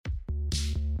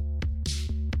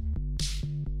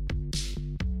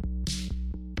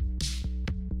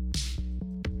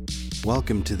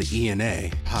Welcome to the ENA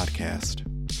podcast.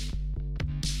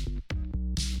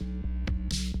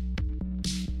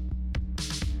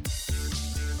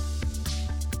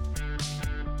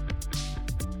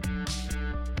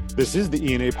 This is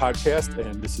the ENA podcast,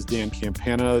 and this is Dan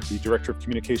Campana, the Director of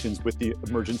Communications with the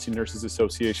Emergency Nurses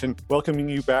Association, welcoming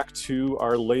you back to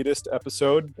our latest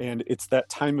episode. And it's that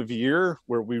time of year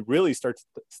where we really start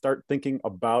thinking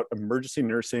about emergency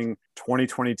nursing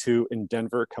 2022 in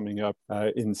Denver coming up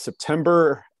in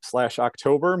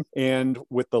September/October. And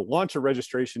with the launch of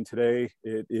registration today,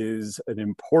 it is an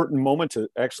important moment to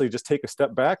actually just take a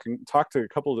step back and talk to a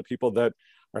couple of the people that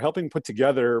are helping put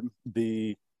together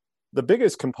the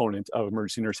biggest component of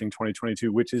emergency nursing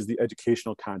 2022, which is the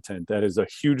educational content. That is a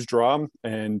huge draw,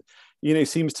 and ENA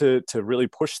seems to really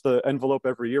push the envelope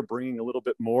every year, bringing a little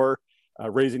bit more,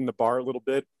 raising the bar a little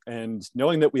bit. And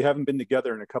knowing that we haven't been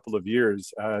together in a couple of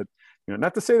years,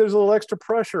 not to say there's a little extra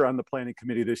pressure on the planning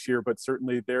committee this year, but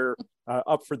certainly they're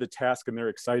up for the task, and they're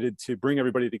excited to bring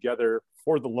everybody together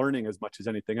for the learning as much as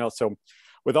anything else. So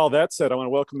with all that said, I want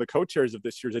to welcome the co-chairs of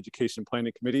this year's Education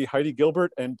Planning Committee, Heidi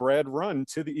Gilbert and Brad Runn,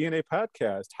 to the ENA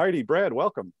podcast. Heidi, Brad,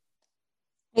 welcome.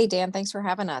 Hey, Dan, thanks for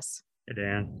having us. Hey,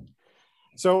 Dan.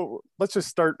 So let's just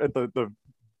start at the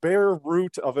bare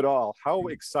root of it all. How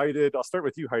excited, I'll start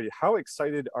with you, Heidi. How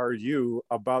excited are you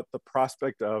about the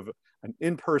prospect of an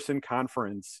in-person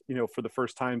conference, for the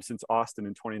first time since Austin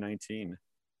in 2019?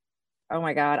 Oh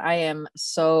my God, I am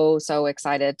so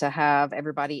excited to have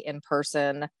everybody in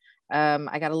person.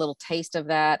 I got a little taste of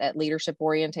that at leadership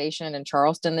orientation in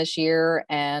Charleston this year,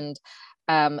 and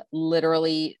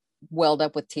literally welled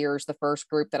up with tears the first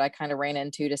group that I kind of ran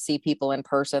into to see people in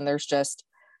person. There's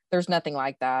nothing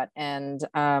like that. And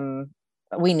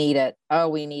we need it. Oh,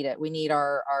 we need it. We need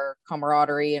our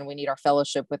camaraderie, and we need our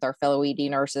fellowship with our fellow ED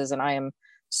nurses. And I am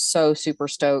so super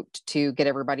stoked to get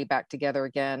everybody back together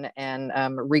again and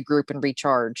regroup and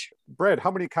recharge. Brad, how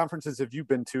many conferences have you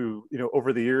been to,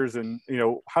 over the years? And,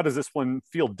 how does this one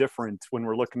feel different when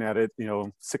we're looking at it,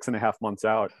 6.5 months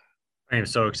out? I am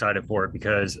so excited for it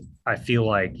because I feel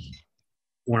like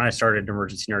when I started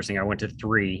emergency nursing, I went to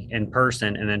 3 in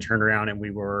person and then turned around and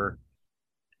we were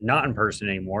not in person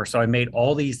anymore. So I made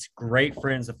all these great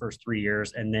friends the first 3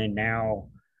 years. And then now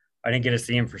I didn't get to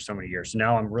see them for so many years. So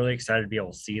now I'm really excited to be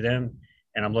able to see them,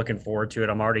 and I'm looking forward to it.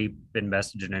 I'm already been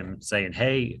messaging them saying,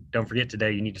 hey, don't forget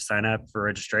today, you need to sign up for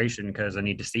registration because I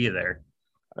need to see you there.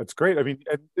 That's great. I mean,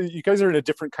 you guys are in a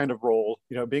different kind of role,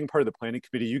 being part of the planning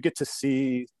committee. You get to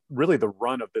see really the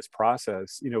run of this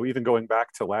process, even going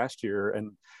back to last year,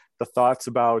 and the thoughts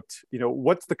about,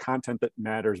 what's the content that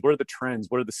matters? What are the trends?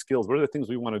 What are the skills? What are the things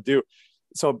we want to do?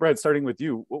 So Brad, starting with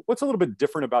you, what's a little bit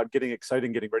different about getting excited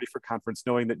and getting ready for conference,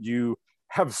 knowing that you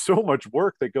have so much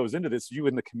work that goes into this, you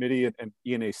and the committee and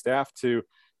ENA staff to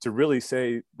really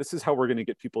say, this is how we're going to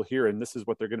get people here, and this is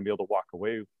what they're going to be able to walk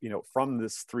away, from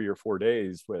this 3 or 4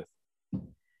 days with?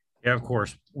 Yeah, of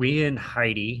course. We and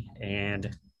Heidi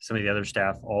and some of the other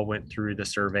staff all went through the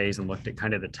surveys and looked at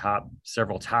kind of the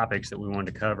several topics that we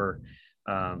wanted to cover,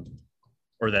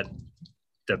 or that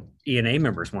the ENA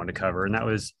members wanted to cover. And that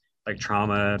was like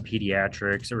trauma,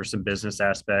 pediatrics. There were some business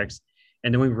aspects.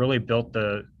 And then we really built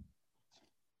the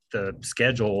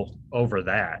schedule over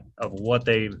that of what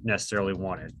they necessarily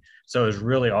wanted. So it was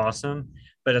really awesome.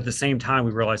 But at the same time,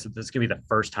 we realized that this is going to be the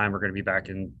first time we're going to be back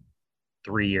in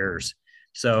 3 years.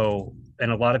 So,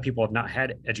 and a lot of people have not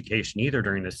had education either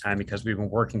during this time because we've been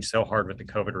working so hard with the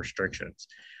COVID restrictions.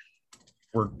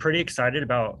 We're pretty excited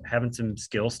about having some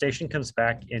skill station comes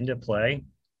back into play,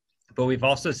 but we've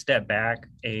also stepped back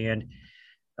and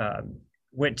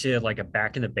went to like a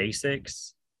back in the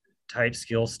basics type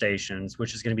skill stations,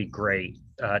 which is going to be great.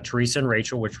 Teresa and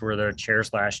Rachel, which were the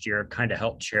chairs last year, kind of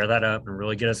helped chair that up and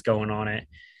really get us going on it.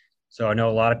 So I know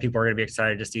a lot of people are going to be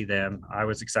excited to see them. I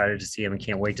was excited to see them and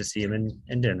can't wait to see them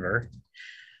in Denver.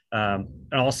 And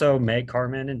also Meg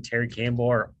Carmen and Terry Campbell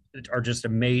are just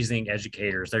amazing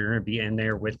educators. They're going to be in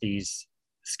there with these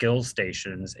skills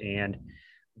stations and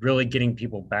really getting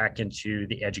people back into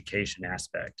the education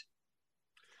aspect.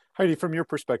 Heidi, from your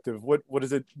perspective, what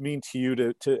does it mean to you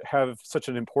to have such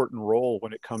an important role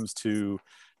when it comes to,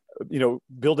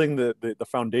 building the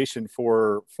foundation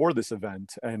for this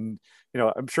event? And,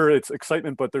 I'm sure it's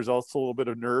excitement, but there's also a little bit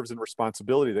of nerves and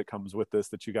responsibility that comes with this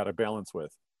that you got to balance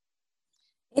with.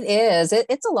 It is.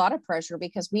 It's a lot of pressure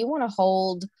because we want to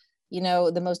hold,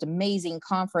 the most amazing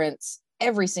conference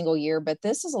every single year, but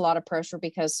this is a lot of pressure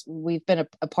because we've been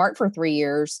apart for 3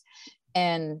 years,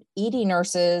 and ED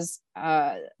nurses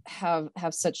have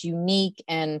such unique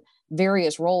and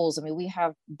various roles. I mean, we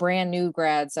have brand new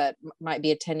grads that might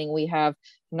be attending. We have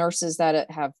nurses that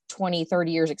have 20,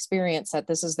 30 years experience that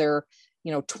this is their,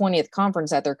 20th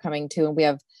conference that they're coming to. And we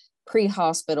have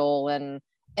pre-hospital and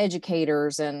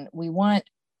educators, and we want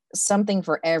something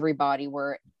for everybody,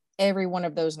 where every one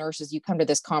of those nurses, you come to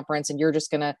this conference and you're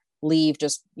just going to leave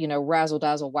just, razzle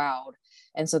dazzle wowed.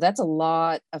 And so that's a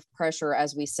lot of pressure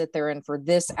as we sit there. And for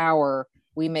this hour,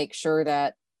 we make sure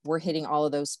that we're hitting all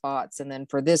of those spots. And then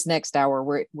for this next hour,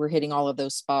 we're hitting all of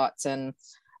those spots. And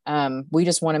we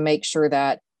just want to make sure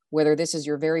that whether this is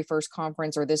your very first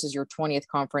conference or this is your 20th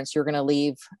conference, you're going to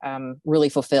leave really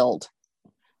fulfilled.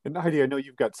 And Heidi, I know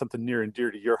you've got something near and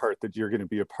dear to your heart that you're going to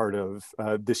be a part of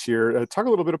this year. Talk a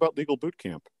little bit about Legal Boot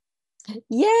Camp.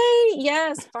 Yay.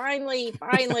 Yes. Finally.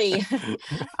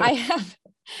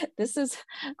 This is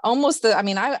almost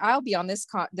I'll be on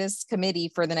this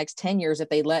committee for the next 10 years if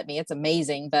they let me. It's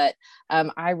amazing. But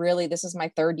this is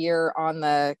my third year on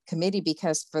the committee,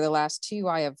 because for the last 2,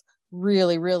 I have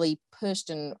really, really pushed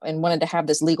and wanted to have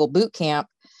this legal boot camp.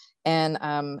 And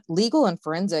legal and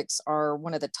forensics are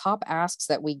one of the top asks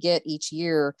that we get each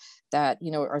year that,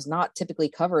 is not typically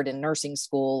covered in nursing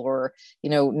school, or,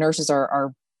 nurses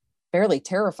are fairly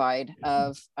terrified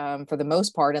of, for the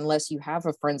most part, unless you have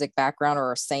a forensic background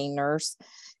or a SANE nurse.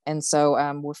 And so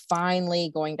we're finally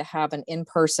going to have an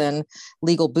in-person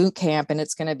legal boot camp, and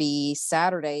it's going to be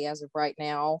Saturday as of right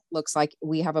now. Looks like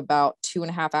we have about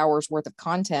 2.5 hours worth of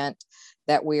content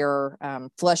that we're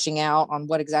fleshing out on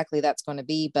what exactly that's going to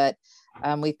be. But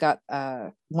we've got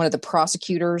one of the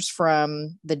prosecutors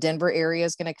from the Denver area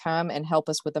is going to come and help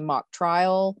us with a mock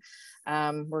trial.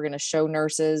 We're going to show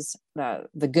nurses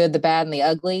the good, the bad, and the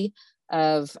ugly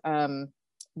of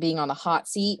being on the hot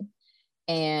seat,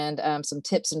 and some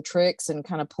tips and tricks, and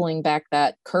kind of pulling back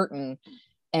that curtain,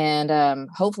 and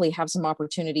hopefully have some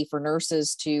opportunity for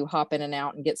nurses to hop in and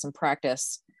out and get some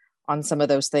practice on some of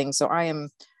those things. So I'm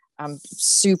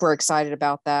super excited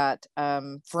about that.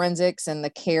 Forensics and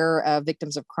the care of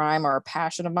victims of crime are a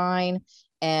passion of mine.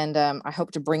 And I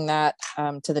hope to bring that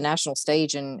to the national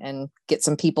stage and get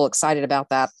some people excited about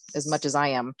that as much as I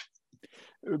am.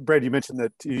 Brad, you mentioned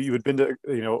that you had been to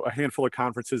a handful of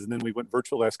conferences, and then we went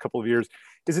virtual the last couple of years.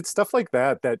 Is it stuff like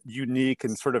that unique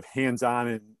and sort of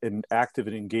hands-on and active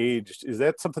and engaged? Is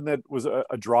that something that was a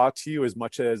draw to you as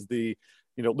much as the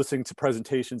listening to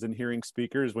presentations and hearing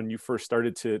speakers when you first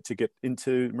started to get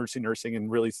into emergency nursing and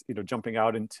really jumping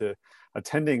out into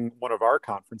attending one of our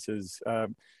conferences?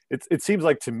 It seems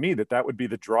like to me that would be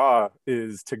the draw,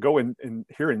 is to go and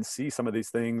hear and see some of these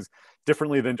things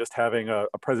differently than just having a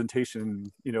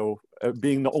presentation,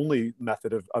 being the only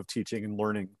method of teaching and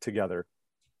learning together.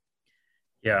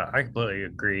 Yeah, I completely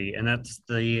agree. And that's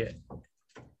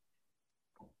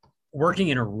working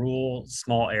in a rural,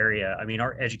 small area. I mean,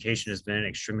 our education has been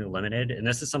extremely limited. And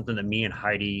this is something that me and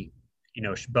Heidi,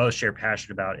 both share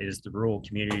passion about, is the rural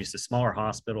communities, the smaller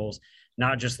hospitals,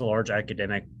 not just the large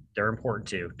academic. They're important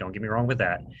too. Don't get me wrong with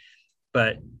that.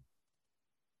 But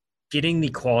getting the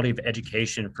quality of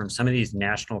education from some of these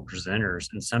national presenters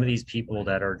and some of these people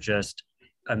that are just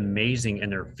amazing in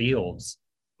their fields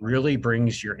really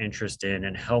brings your interest in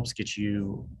and helps get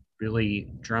you really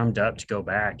drummed up to go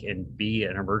back and be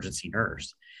an emergency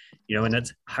nurse. And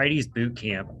that's Heidi's boot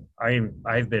camp.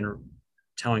 I've been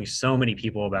telling so many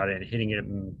people about it and hitting it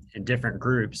in different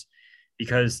groups,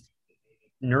 because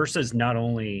nurses not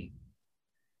only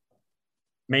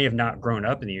may have not grown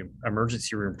up in the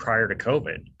emergency room prior to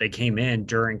COVID, they came in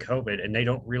during COVID, and they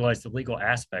don't realize the legal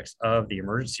aspects of the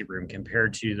emergency room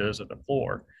compared to those of the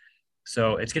floor.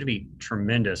 So it's going to be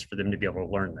tremendous for them to be able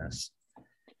to learn this.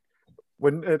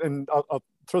 And I'll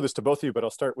throw this to both of you, but I'll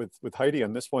start with Heidi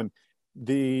on this one.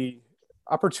 The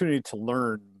opportunity to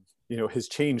learn, has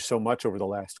changed so much over the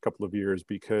last couple of years,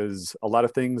 because a lot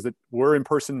of things that were in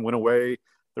person went away.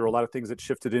 There were a lot of things that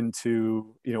shifted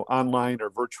into, online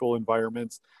or virtual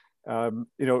environments. Do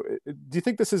you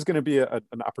think this is going to be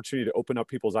an opportunity to open up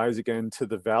people's eyes again to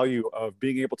the value of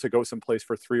being able to go someplace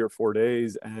for 3 or 4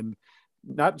 days and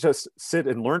not just sit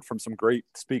and learn from some great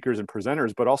speakers and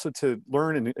presenters, but also to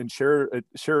learn and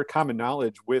share common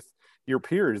knowledge with your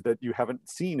peers that you haven't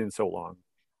seen in so long?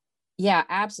 Yeah,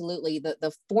 absolutely.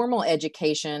 The formal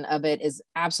education of it is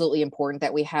absolutely important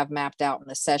that we have mapped out in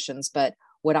the sessions. But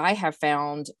what I have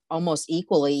found almost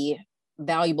equally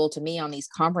valuable to me on these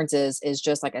conferences is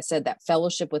just, like I said, that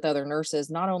fellowship with other nurses,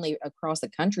 not only across the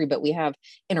country, but we have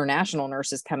international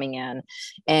nurses coming in,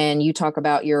 and you talk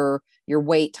about your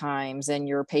wait times and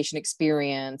your patient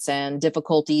experience and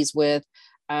difficulties with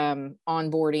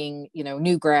onboarding,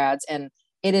 new grads. And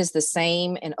it is the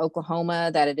same in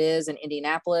Oklahoma that it is in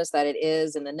Indianapolis, that it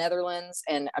is in the Netherlands.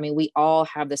 And I mean, we all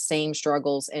have the same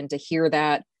struggles, and to hear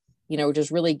that,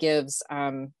 just really gives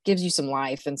you some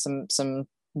life and some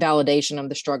validation of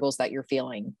the struggles that you're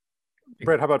feeling.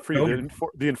 Brett, how about for you,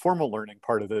 the informal learning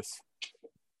part of this?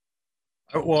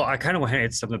 Well, I kind of want to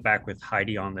add something back with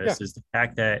Heidi on this, is the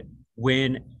fact that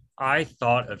when I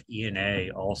thought of ENA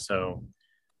also,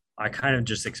 I kind of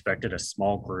just expected a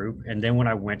small group. And then when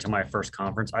I went to my first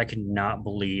conference, I could not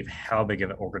believe how big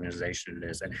of an organization it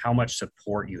is and how much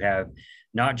support you have,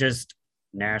 not just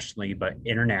nationally, but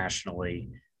internationally.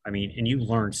 I mean, and you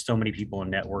learn so many people in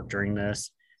network during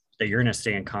this that you're going to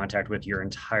stay in contact with your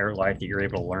entire life, that you're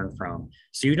able to learn from.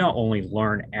 So you not only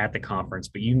learn at the conference,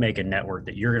 but you make a network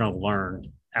that you're going to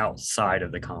learn outside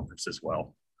of the conference as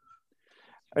well.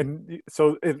 And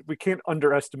so we can't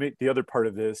underestimate the other part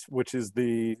of this, which is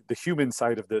the human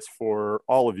side of this for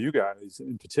all of you guys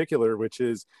in particular, which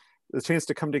is the chance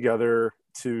to come together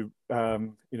to,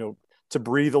 to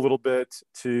breathe a little bit,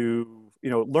 to,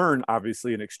 learn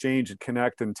obviously and exchange and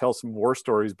connect and tell some war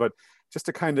stories, but just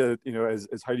to kind of,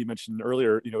 as Heidi mentioned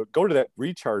earlier, go to that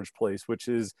recharge place, which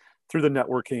is through the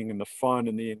networking and the fun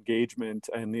and the engagement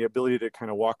and the ability to kind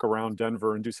of walk around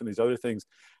Denver and do some of these other things.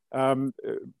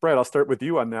 Brett, I'll start with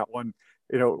you on that one.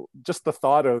 Just the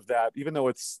thought of that, even though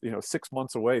it's 6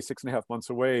 months away, 6.5 months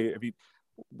away. I mean,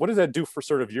 what does that do for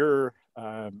sort of your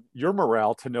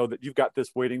morale to know that you've got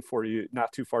this waiting for you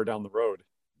not too far down the road?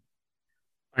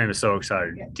 I am so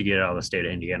excited to get out of the state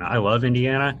of Indiana. I love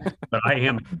Indiana, but I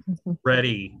am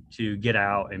ready to get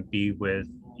out and be with,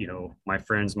 my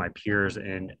friends, my peers,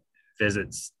 and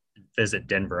visit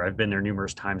Denver. I've been there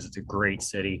numerous times. It's a great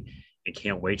city. I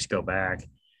can't wait to go back.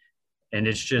 And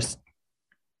it's just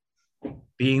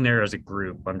being there as a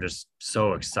group, I'm just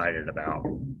so excited about.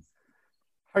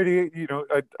 Heidi,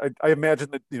 I imagine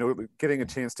that, getting a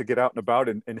chance to get out and about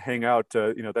and hang out,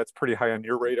 that's pretty high on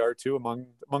your radar too, among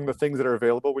the things that are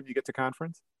available when you get to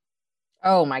conference.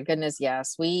 Oh my goodness.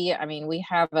 Yes. We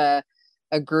have a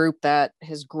group that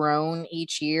has grown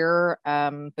each year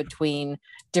between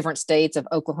different states of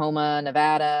Oklahoma,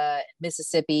 Nevada,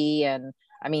 Mississippi. And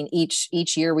I mean,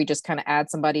 each year we just kind of add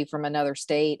somebody from another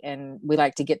state, and we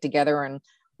like to get together and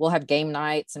we'll have game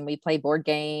nights and we play board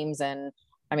games. And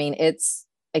I mean, it's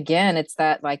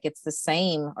that, like, it's the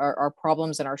same, our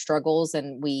problems and our struggles,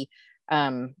 and we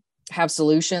have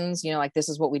solutions, like this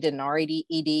is what we did in our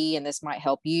ED and this might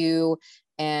help you.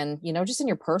 And, just in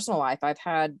your personal life, I've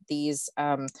had these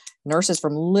nurses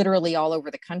from literally all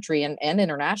over the country and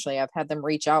internationally. I've had them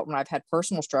reach out when I've had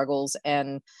personal struggles,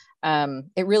 and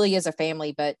it really is a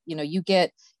family, but, you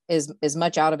get as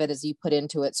much out of it as you put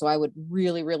into it. So I would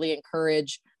really, really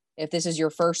encourage, if this is your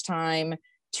first time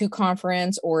to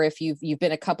conference, or if you've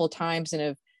been a couple of times and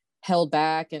have held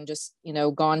back and just,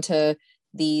 gone to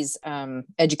these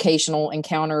educational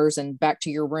encounters and back to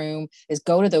your room, is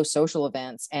go to those social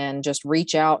events and just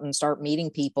reach out and start meeting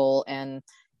people and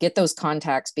get those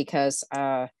contacts, because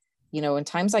in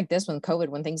times like this, when COVID,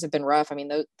 when things have been rough, I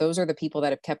mean, those are the people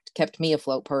that have kept me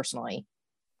afloat personally.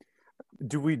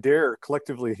 Do we dare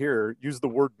collectively here use the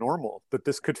word normal, that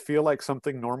this could feel like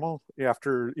something normal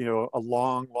after, a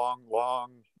long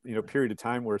period of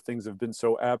time where things have been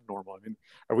so abnormal? I mean,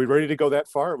 are we ready to go that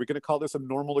far? Are we going to call this a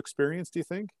normal experience, do you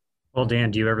think? Well, Dan,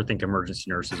 do you ever think emergency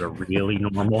nurses are really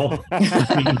normal?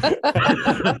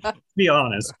 To be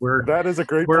honest, that is a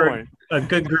great point. A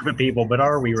good group of people, but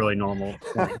are we really normal?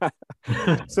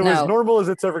 So no. As normal as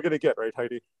it's ever going to get, right,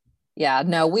 Heidi? Yeah,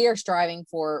 no, we are striving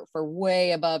for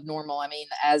way above normal. I mean,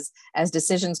 as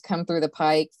decisions come through the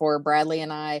pike for Bradley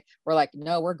and I, we're like,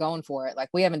 no, we're going for it. Like,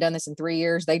 we haven't done this in 3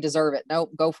 years. They deserve it.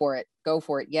 Nope, go for it. Go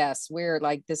for it. Yes.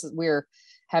 We're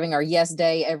having our yes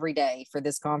day every day for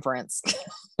this conference.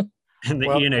 And the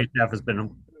ENA staff has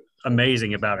been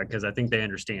amazing about it, because I think they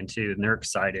understand too, and they're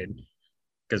excited,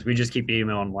 because we just keep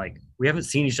emailing like, we haven't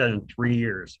seen each other in 3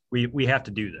 years. We have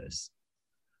to do this.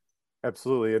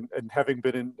 Absolutely. And having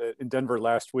been in Denver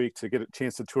last week to get a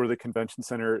chance to tour the convention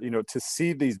center, to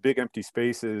see these big empty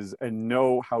spaces and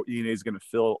know how ENA is going to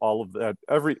fill all of that,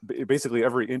 basically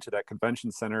every inch of that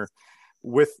convention center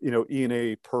with,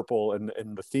 ENA purple and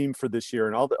the theme for this year,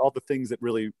 and all the things that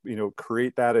really,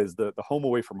 create that as the home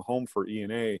away from home for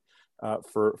ENA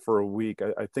for a week.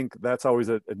 I think that's always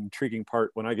an intriguing part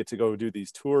when I get to go do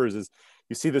these tours, is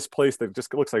you see this place that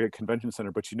just looks like a convention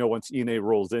center, but once ENA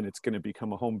rolls in, it's going to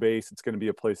become a home base. It's going to be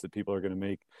a place that people are going to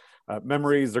make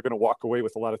memories. They're going to walk away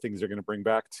with a lot of things they're going to bring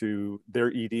back to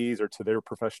their EDs or to their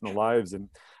professional lives, and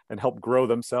help grow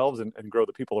themselves and grow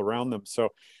the people around them. So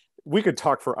we could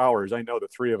talk for hours. I know the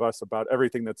three of us about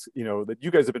everything that's, that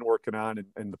you guys have been working on,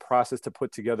 and the process to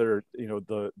put together,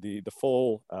 the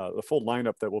full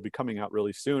lineup that will be coming out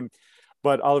really soon.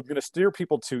 But I'm going to steer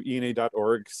people to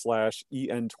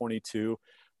ena.org/en22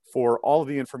 for all of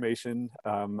the information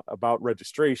about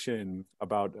registration,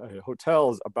 about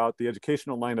hotels, about the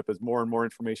educational lineup as more and more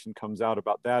information comes out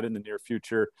about that in the near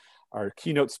future. Our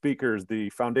keynote speakers,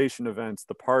 the foundation events,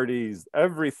 the parties,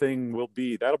 everything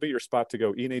that'll be your spot to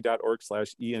go,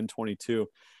 ena.org/en22.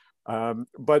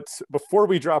 But before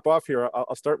we drop off here,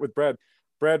 I'll start with Brad.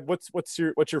 Brad, what's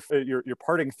your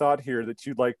parting thought here that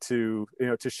you'd like to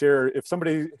share if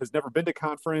somebody has never been to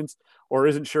conference or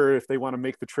isn't sure if they want to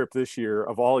make the trip this year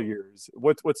of all years?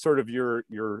 What's sort of your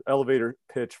elevator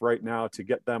pitch right now to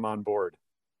get them on board?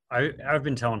 I've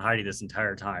been telling Heidi this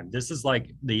entire time. This is like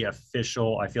the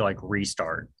official, I feel like,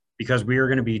 restart, because we are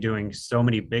going to be doing so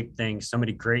many big things, so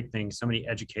many great things, so many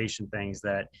education things,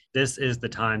 that this is the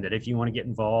time that if you want to get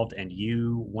involved and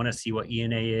you want to see what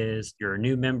ENA is, you're a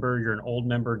new member, you're an old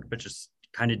member, but just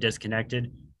kind of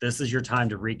disconnected, this is your time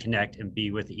to reconnect and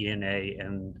be with ENA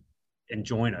and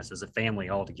join us as a family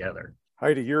all together.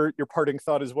 Heidi, your parting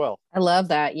thought as well. I love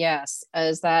that. Yes.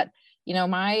 Is that,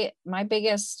 my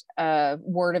biggest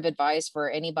word of advice for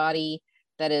anybody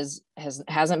that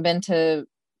hasn't been to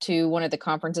one of the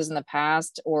conferences in the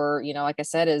past, or, like I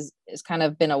said, is kind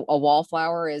of been a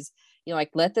wallflower, is,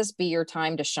 like, let this be your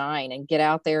time to shine and get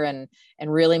out there and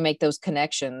really make those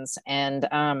connections. And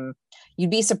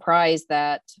you'd be surprised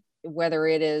that whether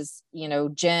it is,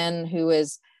 Jen, who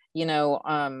is,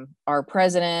 our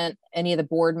president, any of the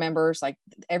board members, like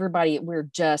everybody, we're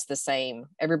just the same.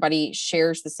 Everybody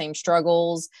shares the same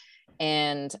struggles.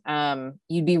 And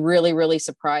you'd be really, really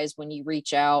surprised when you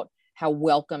reach out how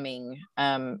welcoming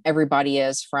everybody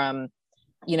is. From,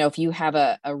 if you have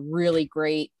a really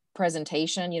great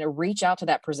presentation, reach out to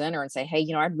that presenter and say, hey,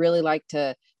 I'd really like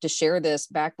to share this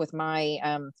back with my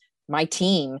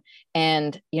team.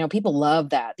 And, people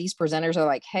love that. These presenters are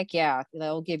like, heck yeah,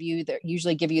 they'll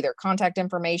usually give you their contact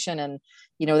information. And,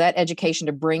 that education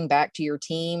to bring back to your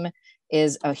team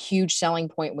is a huge selling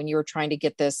point when you're trying to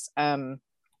get this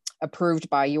approved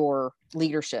by your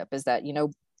leadership, is that,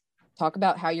 talk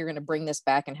about how you're going to bring this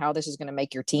back and how this is going to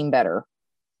make your team better.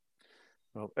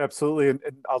 Well, absolutely. And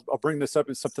I'll bring this up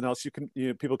as something else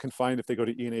people can find if they go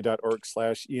to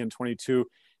ena.org/en22.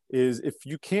 is if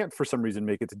you can't for some reason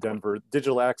make it to Denver,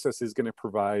 Digital Access is going to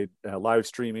provide live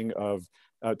streaming of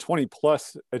 20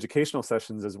 plus educational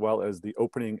sessions, as well as the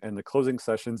opening and the closing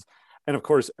sessions. And of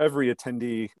course, every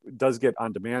attendee does get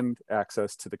on-demand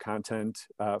access to the content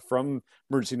from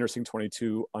Emergency Nursing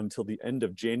 22 until the end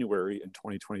of January in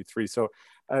 2023. So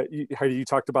Heidi, you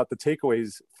talked about the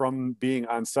takeaways from being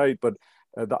on site, but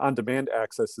the on-demand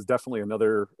access is definitely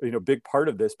another big part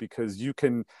of this, because you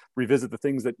can revisit the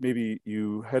things that maybe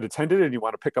you had attended and you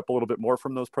want to pick up a little bit more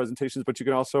from those presentations. But you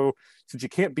can also, since you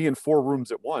can't be in 4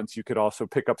 rooms at once, you could also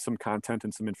pick up some content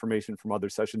and some information from other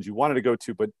sessions you wanted to go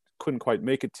to but couldn't quite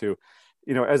make it to.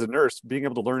 As a nurse, being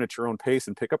able to learn at your own pace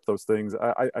and pick up those things,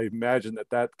 I imagine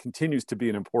that continues to be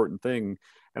an important thing.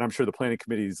 And I'm sure the planning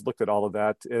committee's looked at all of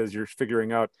that as you're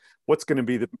figuring out what's going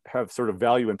to have sort of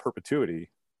value in perpetuity.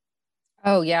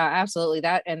 Oh yeah, absolutely.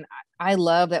 That, and I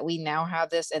love that we now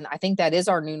have this, and I think that is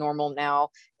our new normal now,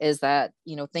 is that,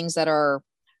 things that are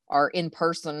in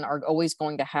person are always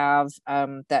going to have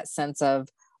that sense of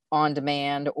on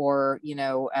demand, or,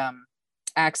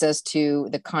 access to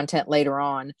the content later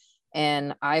on.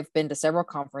 And I've been to several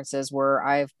conferences where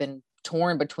I've been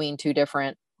torn between 2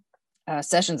 different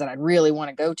sessions that I really want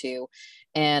to go to.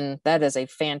 And that is a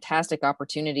fantastic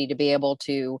opportunity to be able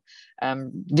to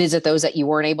visit those that you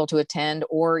weren't able to attend,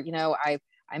 or, I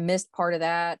missed part of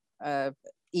that. ED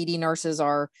nurses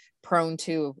are prone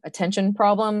to attention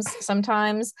problems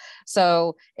sometimes.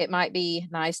 So it might be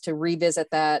nice to revisit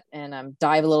that and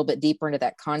dive a little bit deeper into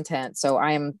that content. So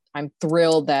I'm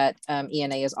thrilled that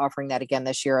ENA is offering that again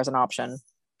this year as an option.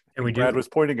 And Brad was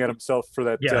pointing at himself for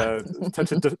that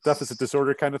attention deficit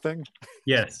disorder kind of thing.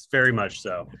 Yes, very much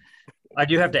so. I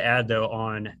do have to add, though,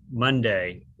 on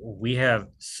Monday, we have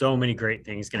so many great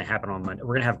things going to happen on Monday.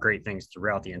 We're going to have great things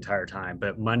throughout the entire time.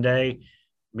 But Monday,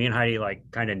 me and Heidi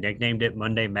kind of nicknamed it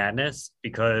Monday Madness,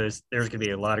 because there's going to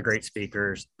be a lot of great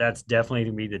speakers. That's definitely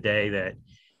going to be the day that,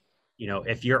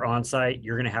 if you're on site,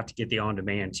 you're going to have to get the on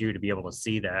demand too, to be able to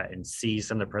see that and see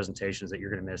some of the presentations that you're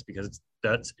going to miss, because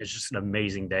it's just an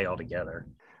amazing day altogether.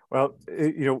 Well,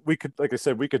 we could, like I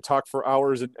said, we could talk for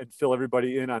hours and fill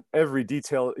everybody in on every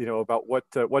detail, about what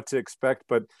to expect.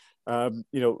 But,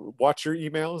 watch your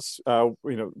emails.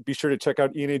 Be sure to check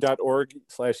out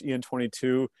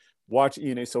ena.org/en22. watch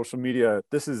ENA social media.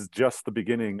 This is just the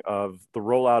beginning of the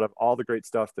rollout of all the great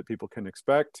stuff that people can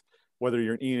expect, whether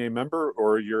you're an ENA member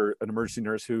or you're an emergency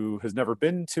nurse who has never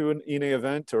been to an ENA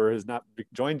event or has not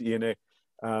joined ENA.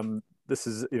 This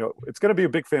is, it's going to be a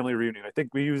big family reunion. I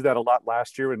think we used that a lot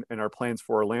last year in our plans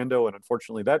for Orlando, and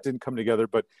unfortunately that didn't come together,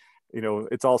 but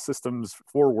it's all systems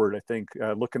forward, I think,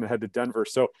 looking ahead to Denver.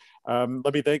 So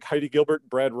let me thank Heidi Gilbert,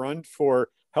 Brad Rund for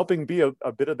helping be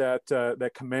a bit of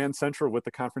that command central with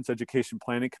the Conference Education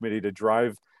Planning Committee to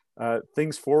drive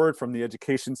things forward from the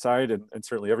education side, and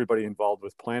certainly everybody involved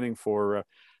with planning for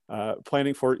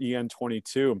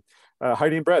EN22.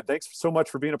 Heidi and Brad, thanks so much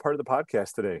for being a part of the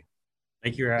podcast today.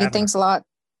 Thank you for having us. Thanks a lot.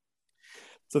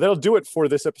 So that'll do it for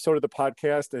this episode of the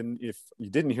podcast. And if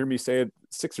you didn't hear me say it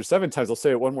 6 or 7 times, I'll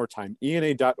say it one more time.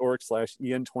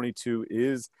 ENA.org/EN22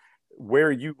 is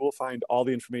where you will find all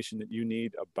the information that you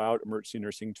need about Emergency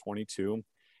Nursing 22.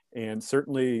 And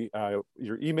certainly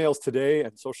your emails today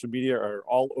and social media are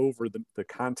all over the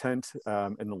content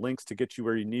and the links to get you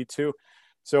where you need to.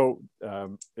 So,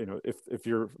 if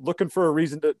you're looking for a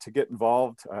reason to get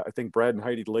involved, I think Brad and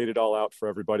Heidi laid it all out for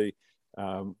everybody.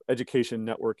 Education,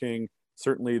 networking,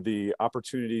 certainly the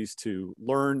opportunities to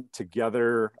learn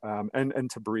together and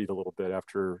to breathe a little bit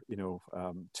after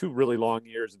 2 really long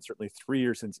years, and certainly 3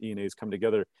 years since ENA has come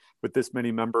together with this many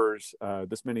members,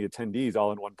 this many attendees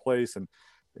all in one place. And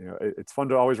it's fun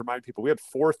to always remind people we had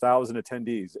 4,000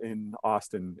 attendees in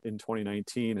Austin in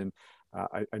 2019, and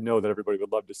I know that everybody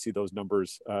would love to see those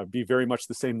numbers be very much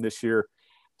the same this year.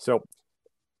 So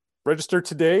register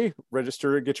today,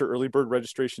 get your early bird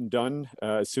registration done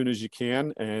as soon as you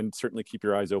can, and certainly keep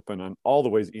your eyes open on all the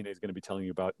ways ENA is going to be telling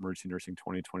you about Emergency Nursing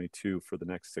 2022 for the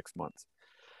next 6 months.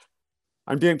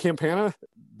 I'm Dan Campana.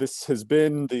 This has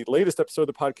been the latest episode of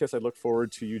the podcast. I look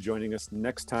forward to you joining us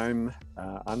next time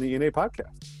on the ENA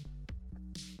podcast.